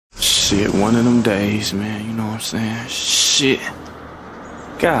Shit, one of them days, man, you know what I'm saying? Shit.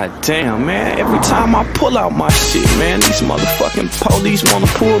 God damn, man, every time I pull out my shit, man, these motherfucking police wanna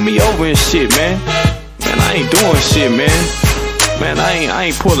pull me over and shit, man. Man, I ain't doing shit, man. Man,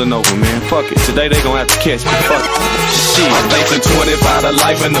 I ain't pulling over, man. Fuck it. Today they gon' have to catch me. Fuck it. Shit. I'm facing 25 to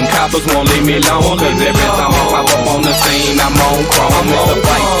life and them coppers won't leave me alone. Cause every time I pop up on the scene, I'm on chrome. It's a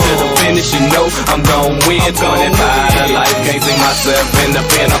fight to the finish, you know I'm gon' win. 25 to life, can't see myself in the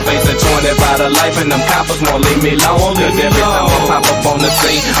pen. I'm facing 25 to life and them coppers won't leave me alone. Cause every time I pop up on the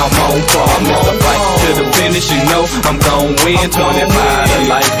scene, I'm on chrome. It's a fight to the finish, you know I'm gon' win. 25 to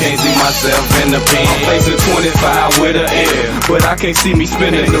life, can't see myself in the pen. I'm facing 25 with an L, but I can't see me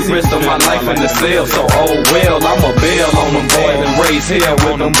spending the rest of my life in the cell. So oh well, I'ma bail on them boys and raise hell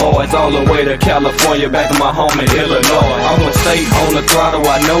with them boys all the way to California, back to my home in Illinois. I'ma stay on the throttle,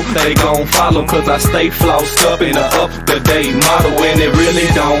 I know they gon' follow, cause I stay flossed up in a up-to-date model. And it really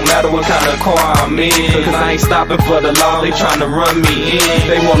don't matter what kind of car I'm in, cause I ain't stopping for the law, they tryna run me in.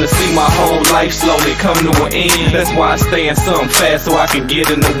 They wanna see my whole life slowly come to an end. That's why I stay in something fast so I can get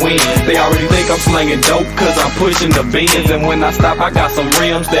in the wind. They already think I'm slinging dope cause I'm pushing the bins, and when I stop I got some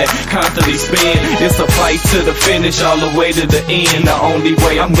rims that constantly spin. It's a fight to the finish, all the way to the end. The only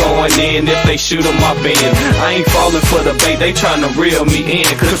way I'm going in if they shoot on my bend. I ain't falling for the bait, they tryna reel me in.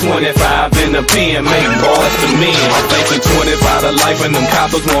 Cause 25 in the pen make boys to men. I'm facing 25 to life and them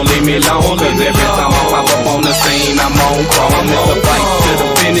coppers won't leave me alone. Cause every time I pop up on the scene, I'm on chrome. It's a fight to the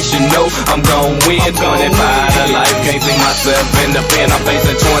finish, you know I'm gon' win. 25 to life, can't see myself in the pen. I'm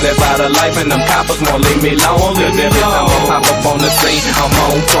facing 25 to life and them coppers won't leave me alone. Cause every time I pop up on the scene, I'm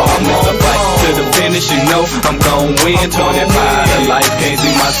on chrome. It's a fight to the finish, you know I'm gon' win. 25 to life, can't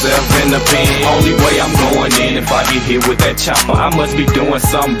see myself in the pen. Only way I'm going in if I get hit with that chopper. I must be doing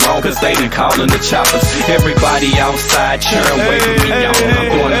something wrong, cause they done calling the choppers. Everybody outside cheering, waving me on. I'm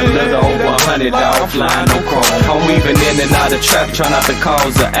doing a little over 100 dog flying on chrome. I'm weaving in and out of traffic, trying not to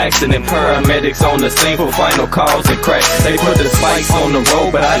cause an accident. Paramedics on the scene for final calls and cracks. They put the spikes on the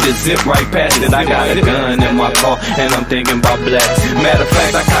road, but I just zip right past it. I got a gun in my car and I'm thinking about blacks. Matter of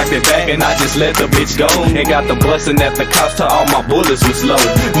fact, I cocked it back and I just let the bitch go. And got the bustin' at the cops till all my bullets was low.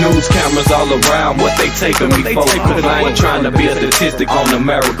 News cameras all around, what they taking me for? Cause I ain't trying to be a statistic on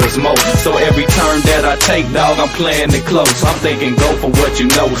America's most. So every turn that I take, dog, I'm playing it close. I'm thinking go for what you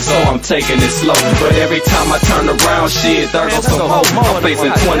know, so I'm taking it slow. But every time I turn around, shit, there goes some hope. I'm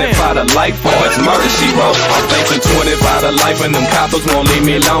facing 25 to life for it's murder, she wrote. I'm facing 25 to life and them coppers won't leave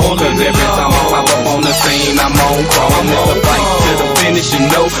me alone. Cause every time I pop up on the scene, I'm on chrome. It's a fight to the finish, you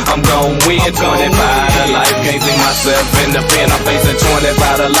know I'm gon' win. 25 to life, can't see myself in the pen. I'm facing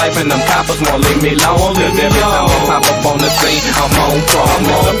 25 to life and them coppers won't leave me alone. Cause every time I pop up on the scene, I'm on chrome.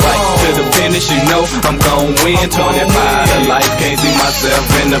 It's a fight to the finish, you know I'm gon' win. 25 to life, can't see myself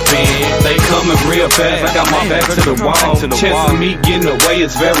in the pen. They coming real fast, I got my back to the wall. Chance of me getting away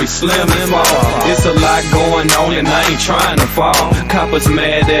is very slim and small. It's a lot going on and I ain't trying to fall. Coppers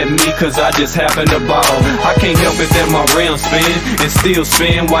mad at me cause I just happen to ball. I can't help it that my rims spin and still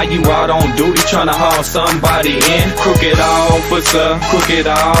spin while you out on duty trying to haul somebody in. Crooked officer,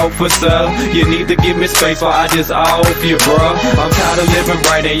 you need to give me space or I just off you, bruh. I'm tired of living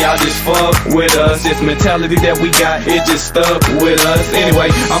right and y'all just fuck with us. This mentality that we got, it just stuck with us. Anyway,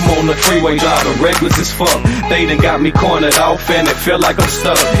 I'm on the freeway driving reckless as fuck. They done got me cornered off and it feel like I'm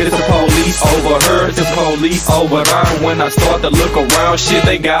stuck. It's the police over her, it's the police over there. When I start to look around, shit,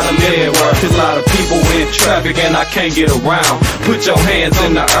 they got them everywhere. There's a lot of people in traffic and I can't get around. Put your hands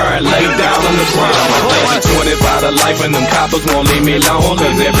in the air and lay down on the ground. I'm 25 to life and them coppers won't leave me alone.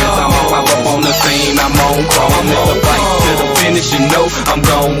 Cause every time I pop up on the scene, I'm on chrome. It's a fight to the finish, you know I'm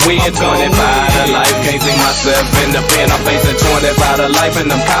gon' win. 25 to life, can't see myself in the pen. I'm facing 25 to life and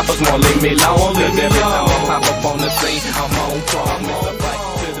them coppers won't leave me alone. Cause every time I pop up on the scene, I'm on chrome. It's a fight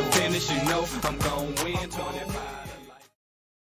to the finish, you know I'm gon' win. 25